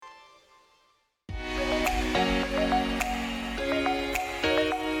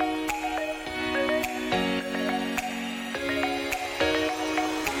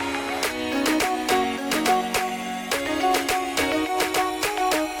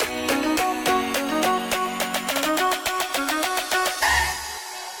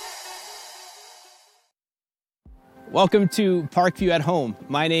Welcome to Parkview at Home.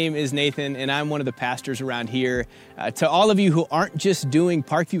 My name is Nathan, and I'm one of the pastors around here. To all of you who aren't just doing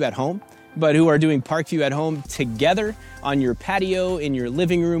Parkview at Home, but who are doing Parkview at Home together on your patio, in your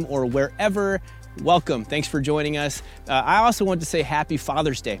living room, or wherever, welcome. Thanks for joining us. I also want to say Happy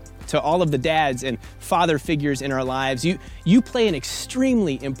Father's Day to all of the dads and father figures in our lives. You play an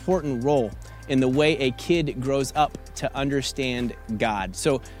extremely important role in the way a kid grows up to understand God.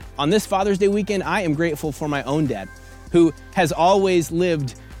 So on this Father's Day weekend, I am grateful for my own dad, who has always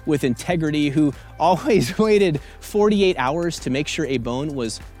lived with integrity, who always waited 48 hours to make sure a bone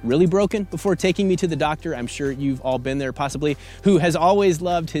was really broken before taking me to the doctor. I'm sure you've all been there possibly. Who has always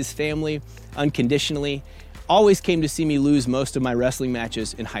loved his family unconditionally, always came to see me lose most of my wrestling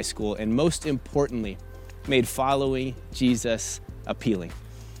matches in high school, and most importantly, made following Jesus appealing.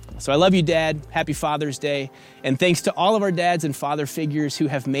 So I love you, Dad. Happy Father's Day. And thanks to all of our dads and father figures who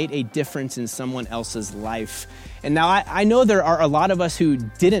have made a difference in someone else's life. And now I know there are a lot of us who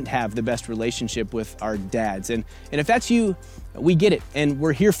didn't have the best relationship with our dads. And if that's you, we get it, and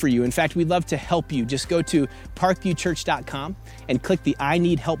we're here for you. In fact, we'd love to help you. Just go to parkviewchurch.com and click the I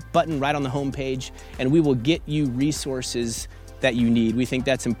Need Help button right on the homepage, and we will get you resources that you need. We think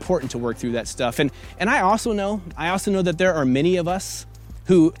that's important to work through that stuff. And I also know that there are many of us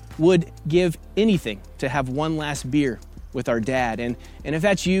who would give anything to have one last beer with our dad. And if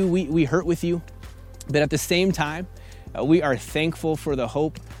that's you, we hurt with you. But at the same time, we are thankful for the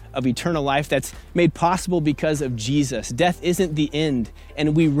hope of eternal life that's made possible because of Jesus. Death isn't the end,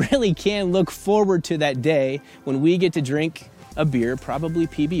 and we really can look forward to that day when we get to drink a beer, probably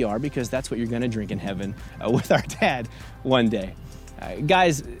PBR, because that's what you're gonna drink in heaven with our dad one day.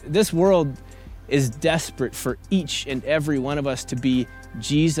 Guys, this world is desperate for each and every one of us to be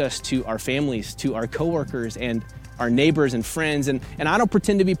Jesus to our families, to our coworkers, and our neighbors and friends. And I don't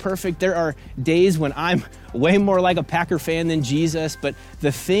pretend to be perfect. There are days when I'm way more like a Packer fan than Jesus, but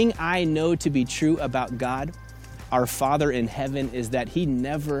the thing I know to be true about God, our Father in heaven, is that He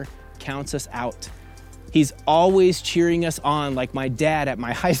never counts us out. He's always cheering us on, like my dad at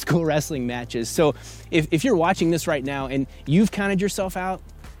my high school wrestling matches. So if you're watching this right now and you've counted yourself out,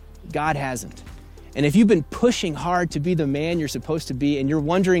 God hasn't. And if you've been pushing hard to be the man you're supposed to be and you're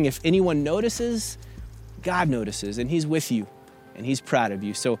wondering if anyone notices, God notices, and He's with you and He's proud of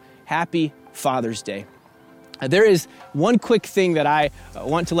you. So happy Father's Day. There is one quick thing that I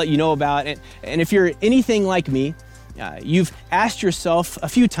want to let you know about. And if you're anything like me, you've asked yourself a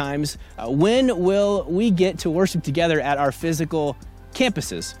few times, when will we get to worship together at our physical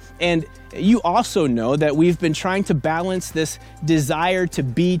campuses? And you also know that we've been trying to balance this desire to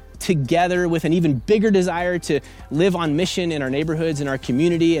be together with an even bigger desire to live on mission in our neighborhoods and our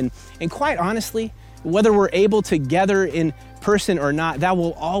community. And quite honestly, whether we're able to gather in person or not, that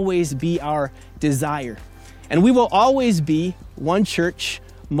will always be our desire. And we will always be one church,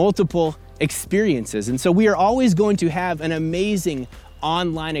 multiple experiences. And so we are always going to have an amazing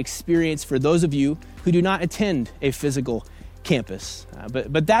online experience for those of you who do not attend a physical campus.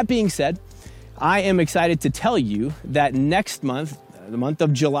 But that being said, I am excited to tell you that next month, the month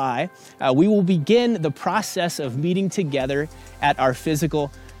of July, we will begin the process of meeting together at our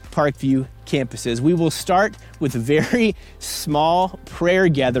physical Parkview campuses. We will start with very small prayer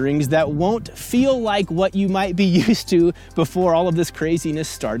gatherings that won't feel like what you might be used to before all of this craziness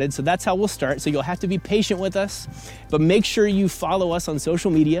started. So that's how we'll start. So you'll have to be patient with us, but make sure you follow us on social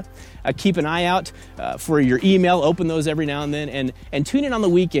media. Keep an eye out for your email. Open those every now and then, and tune in on the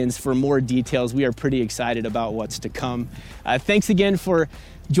weekends for more details. We are pretty excited about what's to come. Thanks again for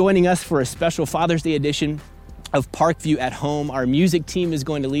joining us for a special Father's Day edition of Parkview at Home. Our music team is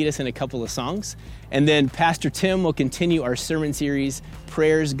going to lead us in a couple of songs, and then Pastor Tim will continue our sermon series,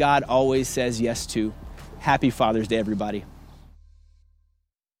 Prayers God Always Says Yes To. Happy Father's Day, everybody.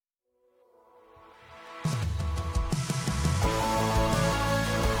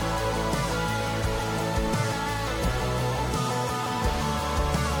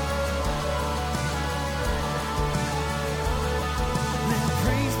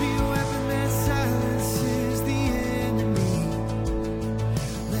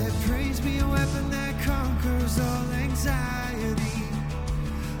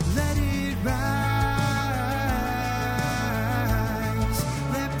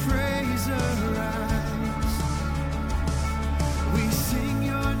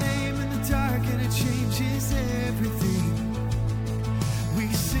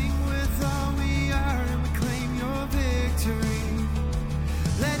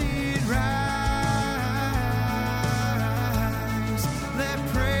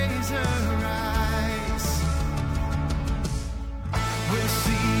 We'll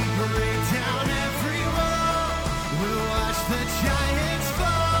see, break down every wall.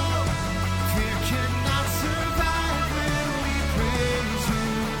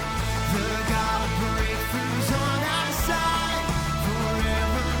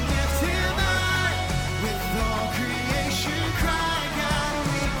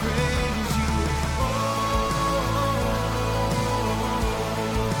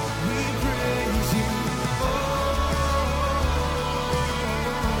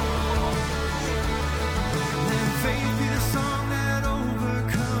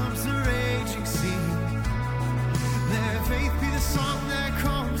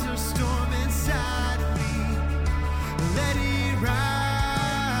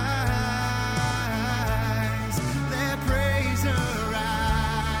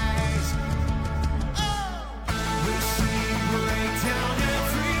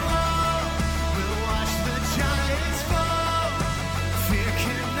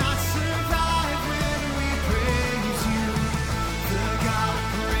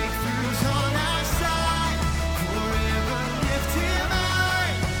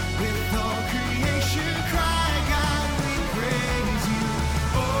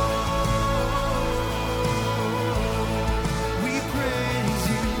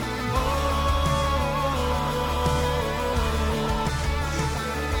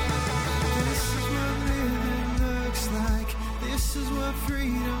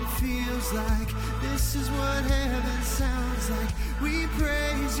 feels like. This is what heaven sounds like. We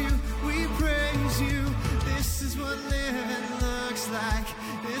praise you, we praise you. This is what living looks like.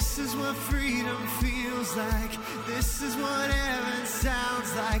 This is what freedom feels like. This is what heaven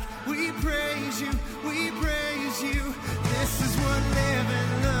sounds like. We praise you, we praise you. This is what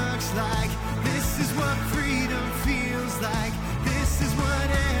living looks like. This is what freedom feels like. This is what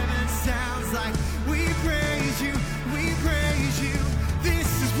heaven sounds like. We praise you, we praise you.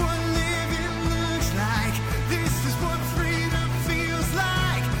 This is what living looks like. This is what freedom feels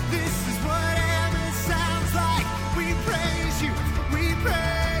like. This is what heaven sounds like. We praise you, we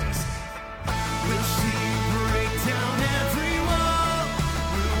praise. We'll see you break down every wall.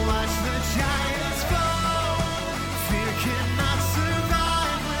 We'll watch the giants fall. Fear cannot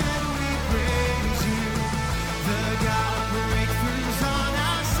survive when we praise you. The God of breakthroughs on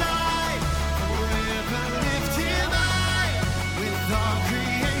our side. Forever lift him high. With all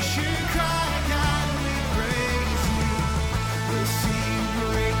creation cry, God, we praise you. We'll see you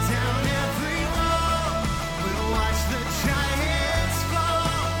break down every wall. We'll watch the giants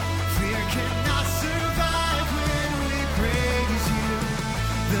fall. Fear cannot survive when we praise you.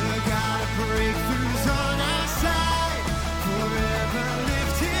 The God of breakthroughs on our side. Forever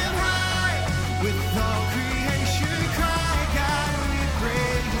lift him high. With all creation cry, God, we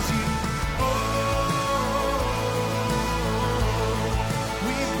praise you. Oh,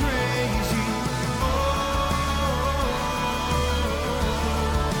 we praise you. Oh,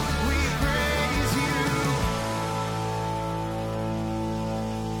 we praise you.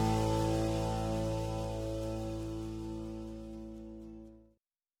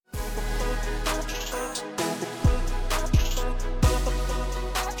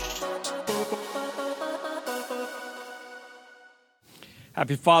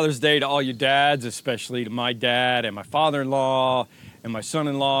 Happy Father's Day to all you dads, especially to my dad and my father-in-law and my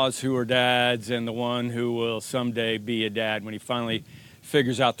son-in-laws who are dads, and the one who will someday be a dad when he finally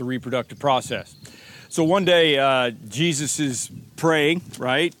figures out the reproductive process. So one day Jesus is praying,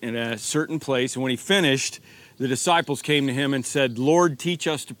 right, in a certain place, and when he finished, the disciples came to him and said, "Lord, teach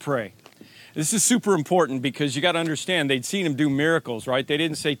us to pray." This is super important because you got to understand, they'd seen him do miracles, right? They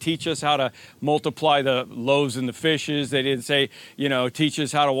didn't say, teach us how to multiply the loaves and the fishes. They didn't say, teach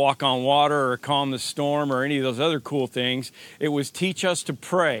us how to walk on water or calm the storm or any of those other cool things. It was teach us to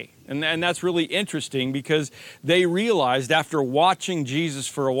pray. And that's really interesting because they realized after watching Jesus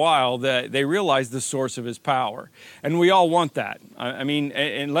for a while that they realized the source of his power. And we all want that. I mean,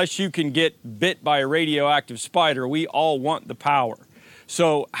 unless you can get bit by a radioactive spider, we all want the power.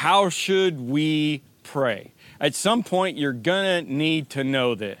 So how should we pray? At some point, you're going to need to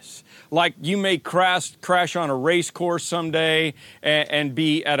know this. Like you may crash on a race course someday and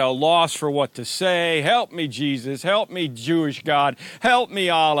be at a loss for what to say. Help me, Jesus. Help me, Jewish God. Help me,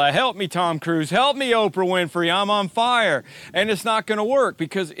 Allah. Help me, Tom Cruise. Help me, Oprah Winfrey. I'm on fire. And it's not going to work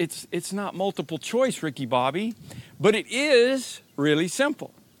because it's not multiple choice, Ricky Bobby. But it is really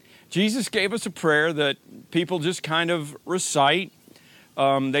simple. Jesus gave us a prayer that people just kind of recite.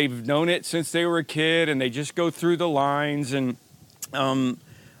 They've known it since they were a kid, and they just go through the lines. And a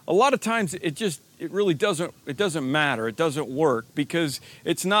lot of times, it really doesn't matter. It doesn't work because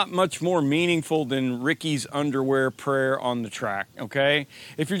it's not much more meaningful than Ricky's underwear prayer on the track. Okay,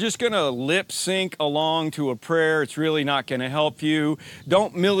 if you're just gonna lip sync along to a prayer, it's really not gonna help you.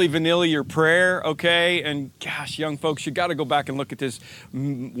 Don't Milli Vanilli your prayer. Okay, and gosh, young folks, you got to go back and look at this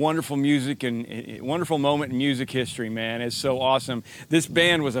wonderful music and wonderful moment in music history. Man, it's so awesome. This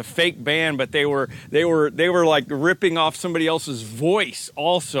band was a fake band, but they were like ripping off somebody else's voice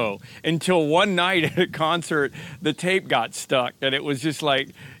also until one night at a concert, the tape got stuck, and it was just like,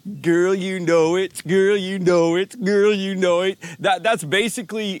 girl, you know it, girl, you know it, girl, you know it. That's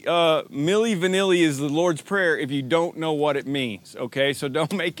basically, Milli Vanilli is the Lord's Prayer if you don't know what it means, okay? So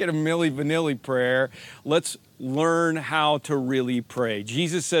don't make it a Milli Vanilli prayer. Let's learn how to really pray.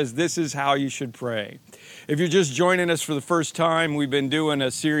 Jesus says this is how you should pray. If you're just joining us for the first time, we've been doing a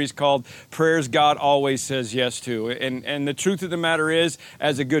series called Prayers God Always Says Yes To. And the truth of the matter is,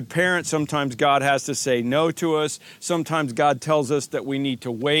 as a good parent, sometimes God has to say no to us. Sometimes God tells us that we need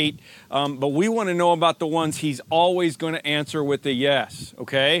to wait. But we want to know about the ones He's always going to answer with a yes,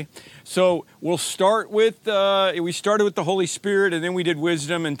 okay? So we'll start with, we started with the Holy Spirit, and then we did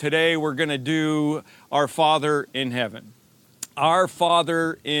wisdom, and today we're going to do Our Father in Heaven. Our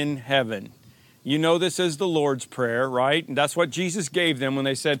Father in Heaven. You know this as the Lord's Prayer, right? And that's what Jesus gave them when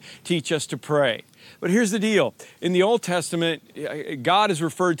they said, teach us to pray. But here's the deal. In the Old Testament, God is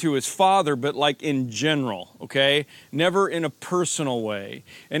referred to as Father, but like in general, okay? Never in a personal way.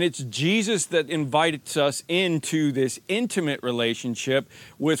 And it's Jesus that invites us into this intimate relationship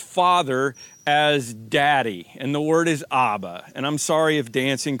with Father as Daddy. And the word is Abba. And I'm sorry if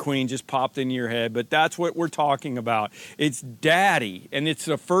Dancing Queen just popped in your head, but that's what we're talking about. It's Daddy. And it's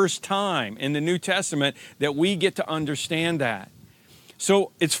the first time in the New Testament that we get to understand that.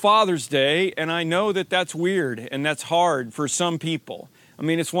 So it's Father's Day, and I know that that's weird and that's hard for some people. I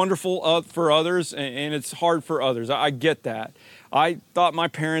mean, it's wonderful for others, and it's hard for others. I get that. I thought my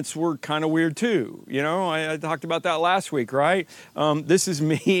parents were kind of weird too. You know, I talked about that last week, right? This is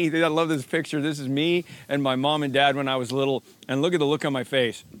me. I love this picture. This is me and my mom and dad when I was little, and look at the look on my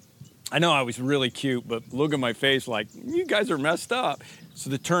face. I know I was really cute, but look at my face like, you guys are messed up. So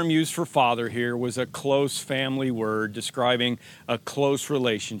the term used for father here was a close family word describing a close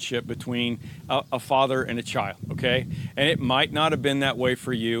relationship between a father and a child, okay? And it might not have been that way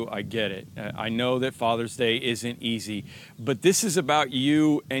for you. I get it. I know that Father's Day isn't easy, but this is about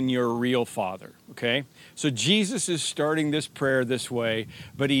you and your real father, okay? So Jesus is starting this prayer this way,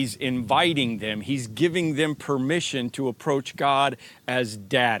 but he's inviting them. He's giving them permission to approach God as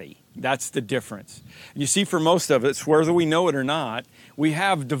Daddy. That's the difference. You see, for most of us, whether we know it or not, we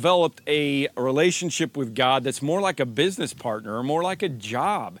have developed a relationship with God that's more like a business partner or more like a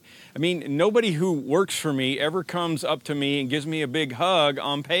job. I mean, nobody who works for me ever comes up to me and gives me a big hug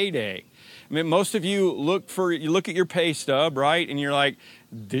on payday. I mean, most of you look at your pay stub, right? And you're like,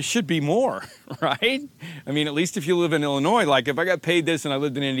 this should be more, right? I mean, at least if you live in Illinois, like if I got paid this and I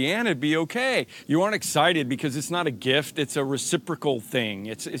lived in Indiana, it'd be okay. You aren't excited because it's not a gift, it's a reciprocal thing.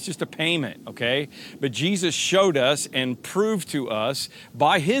 It's just a payment, okay? But Jesus showed us and proved to us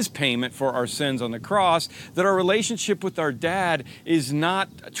by his payment for our sins on the cross that our relationship with our dad is not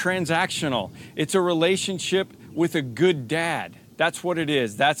transactional. It's a relationship with a good dad. That's what it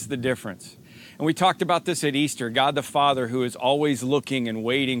is. That's the difference. And we talked about this at Easter, God the Father who is always looking and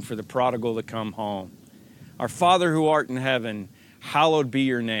waiting for the prodigal to come home. Our Father who art in heaven, hallowed be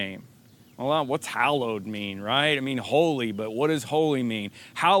your name. Well, what's hallowed mean, right? I mean holy, but what does holy mean?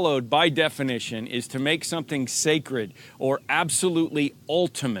 Hallowed, by definition, is to make something sacred or absolutely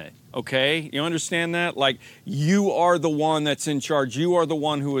ultimate. Okay, you understand that? Like you are the one that's in charge. You are the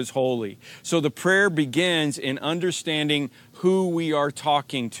one who is holy. So the prayer begins in understanding who we are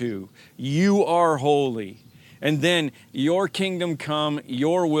talking to. You are holy. And then your kingdom come,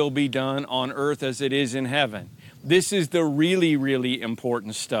 your will be done on earth as it is in heaven. This is the really, really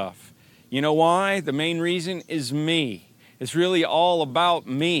important stuff. You know why? The main reason is me. It's really all about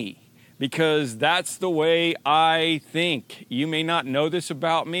me. Because that's the way I think. You may not know this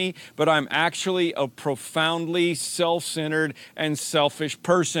about me, but I'm actually a profoundly self-centered and selfish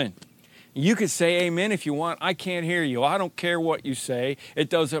person. You can say amen if you want. I can't hear you. I don't care what you say. It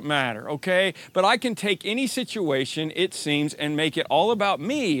doesn't matter, okay? But I can take any situation, it seems, and make it all about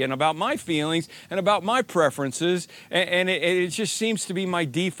me and about my feelings and about my preferences. And it just seems to be my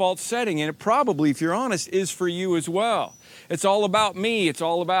default setting. And it probably, if you're honest, is for you as well. It's all about me. It's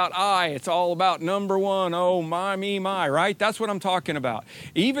all about I. It's all about number one. Oh, my, me, my, right? That's what I'm talking about.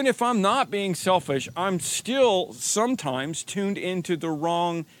 Even if I'm not being selfish, I'm still sometimes tuned into the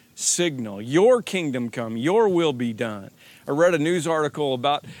wrong signal. Your kingdom come, your will be done. I read a news article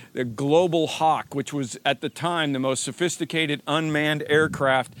about the Global Hawk, which was at the time the most sophisticated unmanned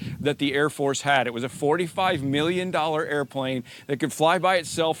aircraft that the Air Force had. It was a $45 million airplane that could fly by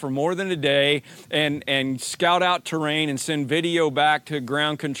itself for more than a day and scout out terrain and send video back to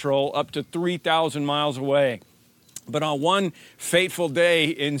ground control up to 3,000 miles away. But on one fateful day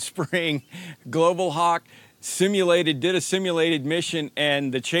in spring, Global Hawk did a simulated mission,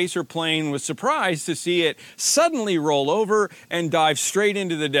 and the chaser plane was surprised to see it suddenly roll over and dive straight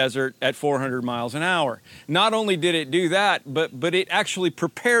into the desert at 400 miles an hour. Not only did it do that, but it actually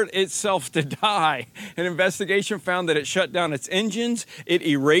prepared itself to die. An investigation found that it shut down its engines, it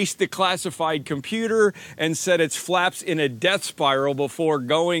erased the classified computer, and set its flaps in a death spiral before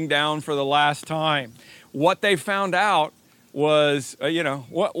going down for the last time. What they found out was,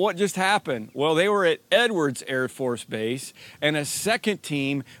 what just happened? Well, they were at Edwards Air Force Base, and a second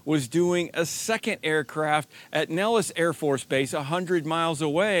team was doing a second aircraft at Nellis Air Force Base 100 miles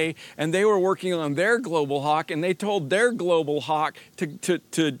away, and they were working on their Global Hawk, and they told their Global Hawk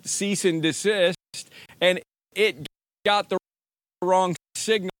to cease and desist, and it got the wrong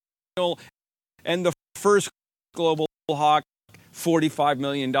signal, and the first Global Hawk $45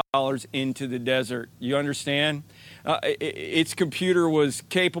 million into the desert. You understand? Its computer was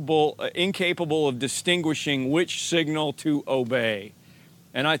incapable of distinguishing which signal to obey.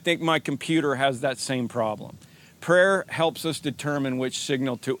 And I think my computer has that same problem. Prayer helps us determine which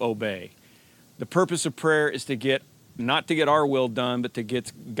signal to obey. The purpose of prayer is not to get our will done, but to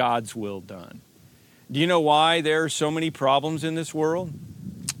get God's will done. Do you know why there are so many problems in this world?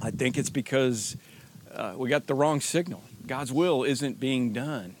 I think it's because we got the wrong signal. God's will isn't being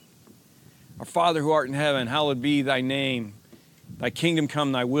done. Our Father who art in heaven, hallowed be thy name. Thy kingdom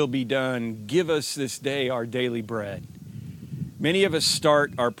come, thy will be done. Give us this day our daily bread. Many of us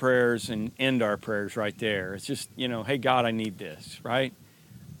start our prayers and end our prayers right there. It's just, hey, God, I need this, right?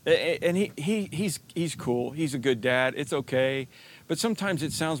 And he's cool. He's a good dad. It's okay. But sometimes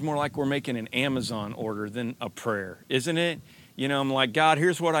it sounds more like we're making an Amazon order than a prayer, isn't it? I'm like, God,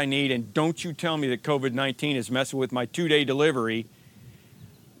 here's what I need, and don't you tell me that COVID-19 is messing with my 2-day delivery.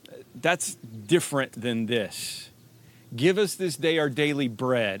 That's different than this. Give us this day our daily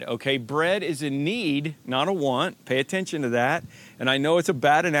bread, okay? Bread is a need, not a want. Pay attention to that. And I know it's a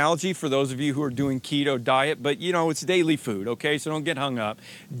bad analogy for those of you who are doing keto diet, but it's daily food, okay? So don't get hung up.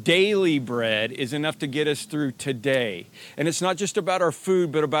 Daily bread is enough to get us through today. And it's not just about our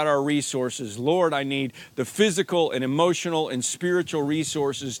food, but about our resources. Lord, I need the physical and emotional and spiritual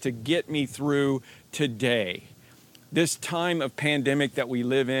resources to get me through today. This time of pandemic that we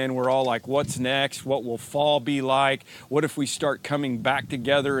live in, we're all like, what's next? What will fall be like? What if we start coming back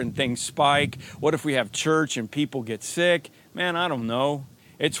together and things spike? What if we have church and people get sick? Man, I don't know.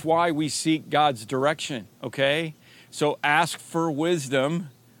 It's why we seek God's direction, okay? So ask for wisdom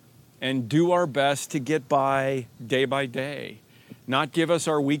and do our best to get by day. Not give us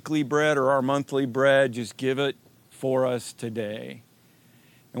our weekly bread or our monthly bread, just give it for us today.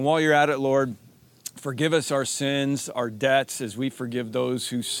 And while you're at it, Lord, forgive us our sins, our debts, as we forgive those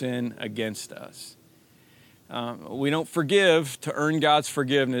who sin against us. We don't forgive to earn God's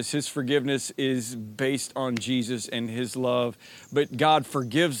forgiveness. His forgiveness is based on Jesus and His love. But God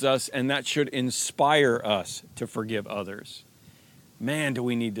forgives us, and that should inspire us to forgive others. Man, do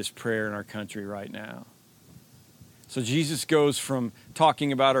we need this prayer in our country right now. So Jesus goes from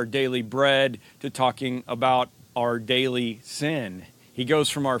talking about our daily bread to talking about our daily sin. He goes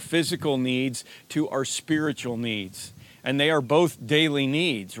from our physical needs to our spiritual needs. And they are both daily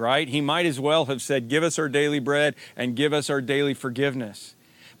needs, right? He might as well have said, give us our daily bread and give us our daily forgiveness.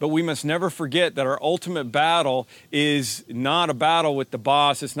 But we must never forget that our ultimate battle is not a battle with the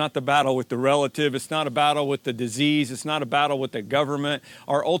boss. It's not the battle with the relative. It's not a battle with the disease. It's not a battle with the government.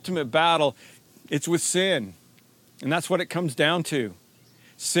 Our ultimate battle, it's with sin. And that's what it comes down to.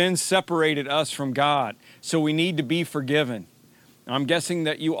 Sin separated us from God. So we need to be forgiven. I'm guessing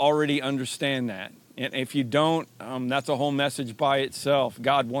that you already understand that. And if you don't, that's a whole message by itself.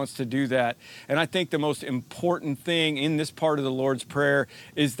 God wants to do that. And I think the most important thing in this part of the Lord's Prayer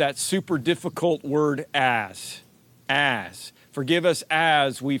is that super difficult word as. As. Forgive us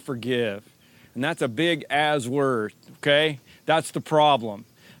as we forgive. And that's a big as word, okay? That's the problem.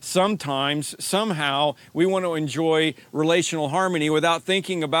 Sometimes, somehow, we want to enjoy relational harmony without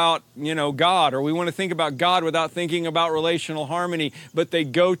thinking about, God, or we want to think about God without thinking about relational harmony, but they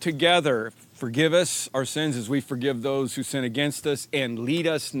go together. Forgive us our sins as we forgive those who sin against us, and lead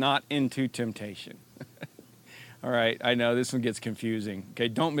us not into temptation. All right, I know this one gets confusing. Okay,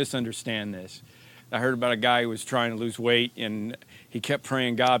 don't misunderstand this. I heard about a guy who was trying to lose weight, and he kept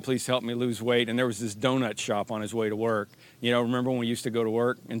praying, God, please help me lose weight. And there was this donut shop on his way to work. Remember when we used to go to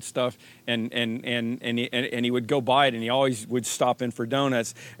work and stuff? And he would go by it, and he always would stop in for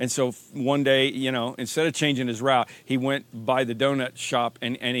donuts. And so one day, instead of changing his route, he went by the donut shop,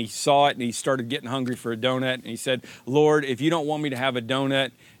 and he saw it, and he started getting hungry for a donut. And he said, Lord, if you don't want me to have a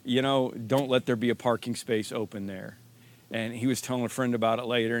donut, don't let there be a parking space open there. And he was telling a friend about it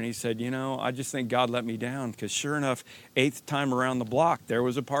later, and he said, I just think God let me down, because sure enough, 8th time around the block, there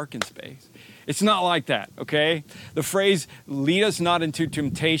was a parking space. It's not like that, okay? The phrase, lead us not into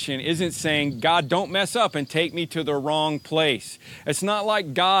temptation, isn't saying, God, don't mess up and take me to the wrong place. It's not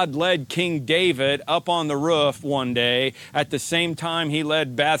like God led King David up on the roof one day at the same time he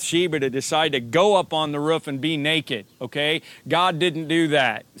led Bathsheba to decide to go up on the roof and be naked, okay? God didn't do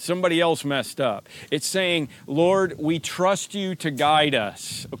that. Somebody else messed up. It's saying, Lord, we trust you to guide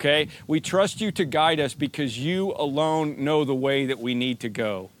us, okay? We trust you to guide us because you alone know the way that we need to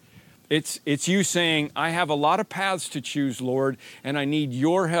go. It's you saying, I have a lot of paths to choose, Lord, and I need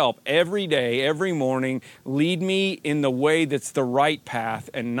your help every day, every morning. Lead me in the way that's the right path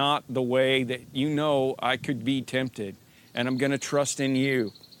and not the way that I could be tempted. And I'm going to trust in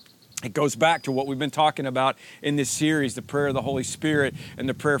you. It goes back to what we've been talking about in this series, the prayer of the Holy Spirit and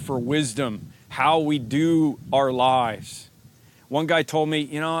the prayer for wisdom, how we do our lives. One guy told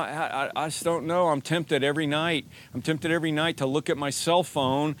me, I just don't know. I'm tempted every night. To look at my cell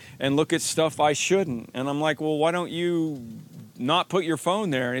phone and look at stuff I shouldn't. And I'm like, well, why don't you not put your phone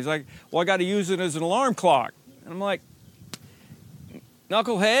there? And he's like, well, I got to use it as an alarm clock. And I'm like,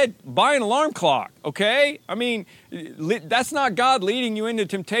 knucklehead, buy an alarm clock, okay? I mean, that's not God leading you into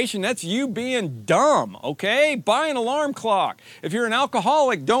temptation. That's you being dumb, okay? Buy an alarm clock. If you're an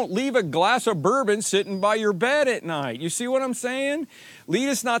alcoholic, don't leave a glass of bourbon sitting by your bed at night. You see what I'm saying? Lead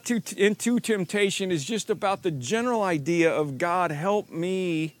us not into temptation is just about the general idea of, God, help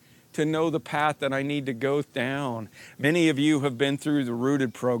me to know the path that I need to go down. Many of you have been through the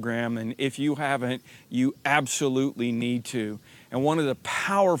Rooted program, and if you haven't, you absolutely need to. And one of the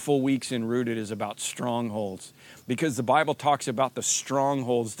powerful weeks in Rooted is about strongholds, because the Bible talks about the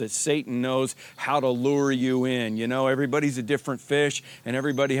strongholds that Satan knows how to lure you in. You know, everybody's a different fish and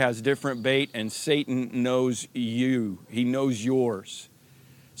everybody has different bait, and Satan knows you. He knows yours.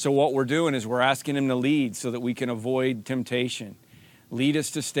 So what we're doing is we're asking him to lead so that we can avoid temptation. Lead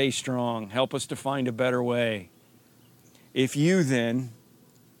us to stay strong. Help us to find a better way. If you then,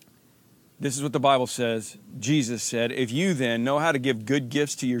 this is what the Bible says, Jesus said, if you then know how to give good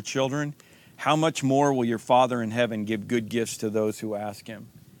gifts to your children, how much more will your Father in heaven give good gifts to those who ask him?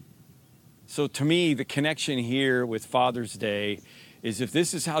 So to me, the connection here with Father's Day is, if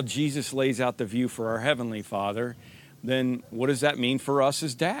this is how Jesus lays out the view for our Heavenly Father, then what does that mean for us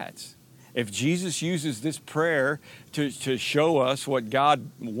as dads? If Jesus uses this prayer to show us what God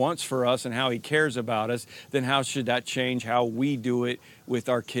wants for us and how he cares about us, then how should that change how we do it with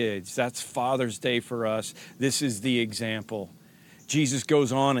our kids? That's Father's Day for us. This is the example. Jesus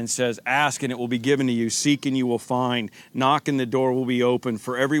goes on and says, ask and it will be given to you. Seek and you will find. Knock and the door will be open.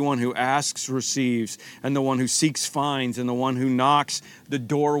 For everyone who asks receives, and the one who seeks finds, and the one who knocks, the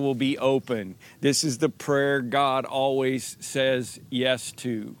door will be open. This is the prayer God always says yes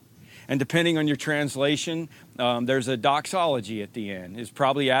to. And depending on your translation, there's a doxology at the end. It's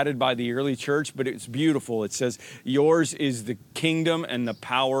probably added by the early church, but it's beautiful. It says, yours is the kingdom and the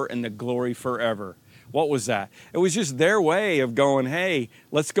power and the glory forever. What was that? It was just their way of going, hey,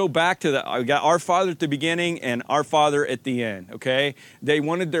 let's go back to I got our Father at the beginning and our Father at the end, okay? They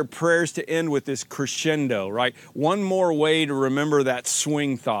wanted their prayers to end with this crescendo, right? One more way to remember that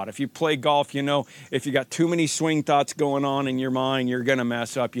swing thought. If you play golf, you know, if you got too many swing thoughts going on in your mind, you're going to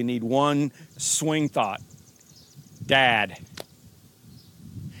mess up. You need one swing thought. Dad.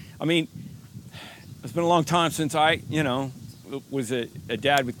 I mean, it's been a long time since I, was a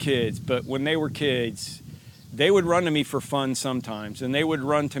dad with kids, but when they were kids, they would run to me for fun sometimes, and they would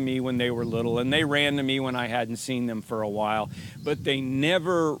run to me when they were little, and they ran to me when I hadn't seen them for a while, but they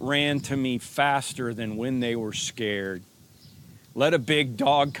never ran to me faster than when they were scared. Let a big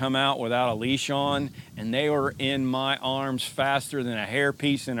dog come out without a leash on, and they were in my arms faster than a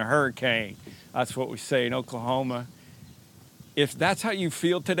hairpiece in a hurricane. That's what we say in Oklahoma. If that's how you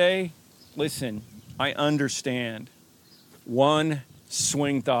feel today, listen, I understand. One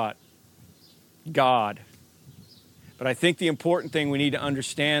swing thought, God. But I think the important thing we need to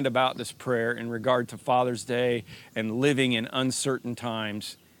understand about this prayer in regard to Father's Day and living in uncertain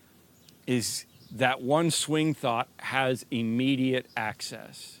times is that one swing thought has immediate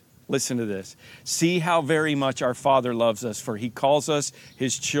access. Listen to this. See how very much our Father loves us, for he calls us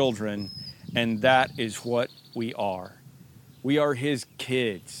his children, and that is what we are. We are his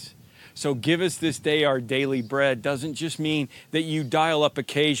kids. So give us this day our daily bread doesn't just mean that you dial up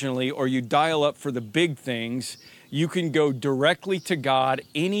occasionally or you dial up for the big things. You can go directly to God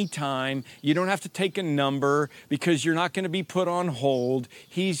anytime. You don't have to take a number because you're not going to be put on hold.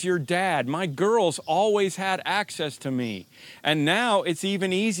 He's your dad. My girls always had access to me. And now it's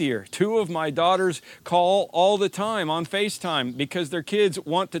even easier. 2 of my daughters call all the time on FaceTime because their kids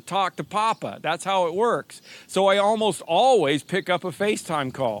want to talk to Papa. That's how it works. So I almost always pick up a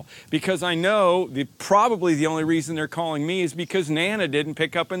FaceTime call because I know probably the only reason they're calling me is because Nana didn't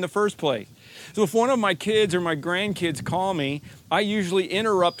pick up in the first place. So if one of my kids or my grandkids call me, I usually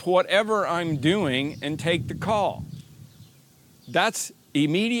interrupt whatever I'm doing and take the call. That's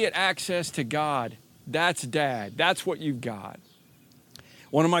immediate access to God. That's Dad. That's what you've got.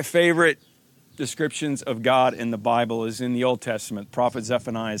 One of my favorite descriptions of God in the Bible is in the Old Testament. Prophet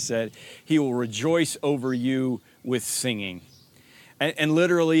Zephaniah said, he will rejoice over you with singing. And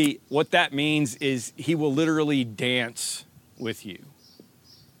literally what that means is he will literally dance with you.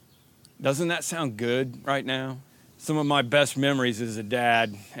 Doesn't that sound good right now? Some of my best memories as a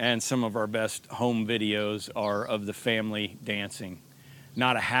dad and some of our best home videos are of the family dancing.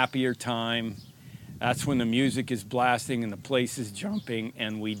 Not a happier time. That's when the music is blasting and the place is jumping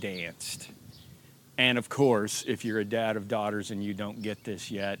and we danced. And of course, if you're a dad of daughters and you don't get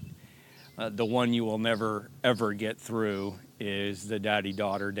this yet, the one you will never, ever get through is the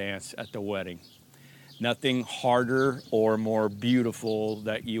daddy-daughter dance at the wedding. Nothing harder or more beautiful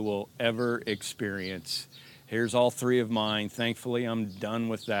that you will ever experience. Here's all three of mine. Thankfully, I'm done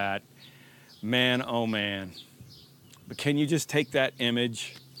with that. Man, oh man. But can you just take that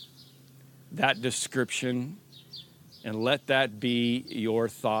image, that description, and let that be your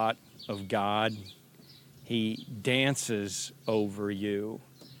thought of God? He dances over you.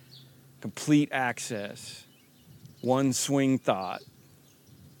 Complete access. One swing thought.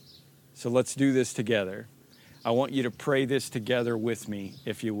 So let's do this together. I want you to pray this together with me,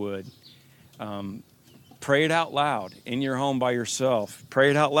 if you would. Pray it out loud in your home by yourself. Pray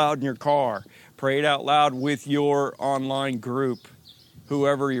it out loud in your car. Pray it out loud with your online group,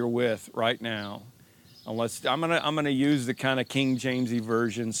 whoever you're with right now. I'm gonna use the kind of King Jamesy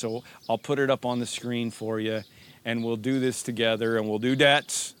version, so I'll put it up on the screen for you, and we'll do this together, and we'll do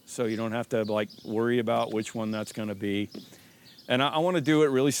debts, so you don't have to worry about which one that's going to be. And I want to do it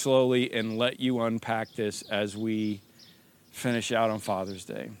really slowly and let you unpack this as we finish out on Father's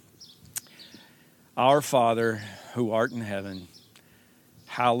Day. Our Father, who art in heaven,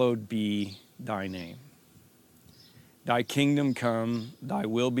 hallowed be thy name. Thy kingdom come, thy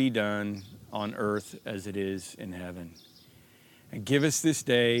will be done on earth as it is in heaven. And give us this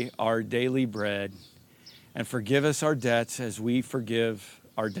day our daily bread, and forgive us our debts as we forgive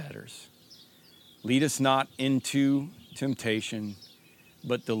our debtors. Lead us not into temptation,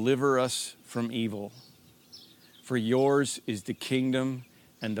 but deliver us from evil. For yours is the kingdom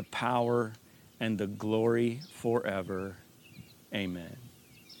and the power and the glory forever. Amen.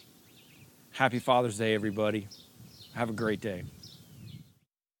 Happy Father's Day, everybody. Have a great day.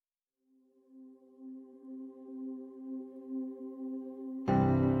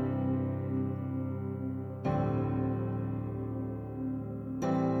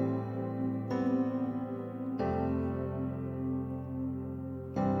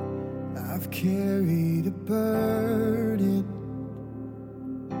 I've carried a burden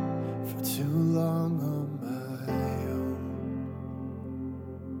for too long on my own.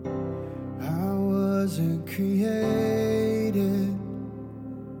 I wasn't created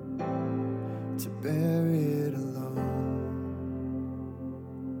to bear it alone.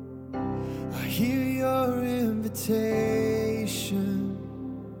 I hear your invitation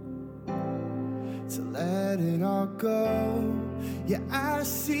to let it all go. Yeah, I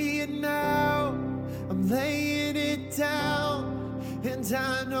see it now. I'm laying it down, and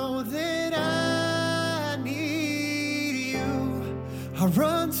I know that I need you. I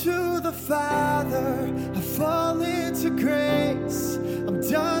run to the Father, I fall into grace. I'm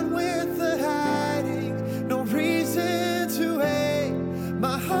done with the hiding, no reason to hate.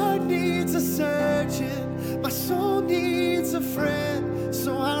 My heart needs a surgeon, my soul needs a friend.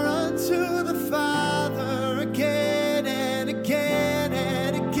 So I run to the Father again and again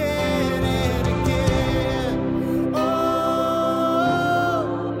and again and again. Oh,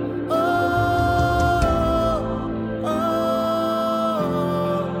 oh, oh.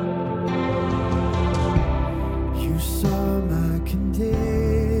 You saw my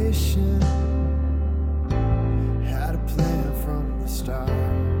condition, had a plan from the start.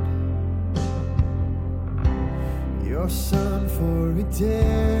 Your Son for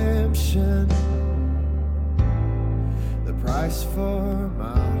redemption, the price for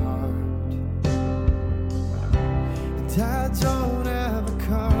my heart. And I don't have a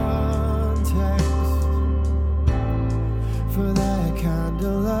context for that kind of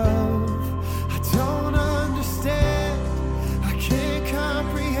love.